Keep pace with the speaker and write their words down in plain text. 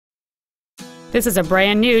This is a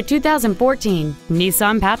brand new 2014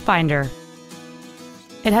 Nissan Pathfinder.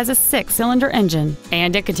 It has a 6-cylinder engine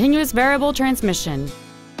and a continuous variable transmission.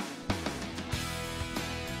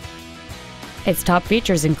 Its top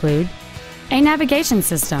features include a navigation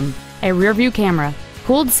system, a rear-view camera,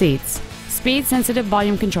 cooled seats, speed-sensitive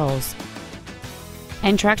volume controls,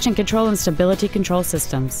 and traction control and stability control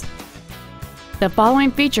systems. The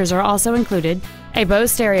following features are also included: a Bose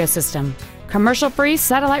stereo system, commercial-free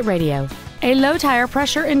satellite radio, a low tire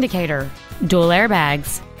pressure indicator, dual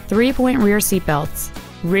airbags, 3-point rear seat belts,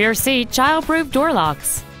 rear seat child-proof door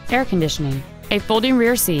locks, air conditioning, a folding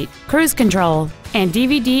rear seat, cruise control, and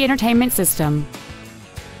DVD entertainment system.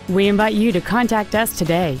 We invite you to contact us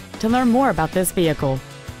today to learn more about this vehicle.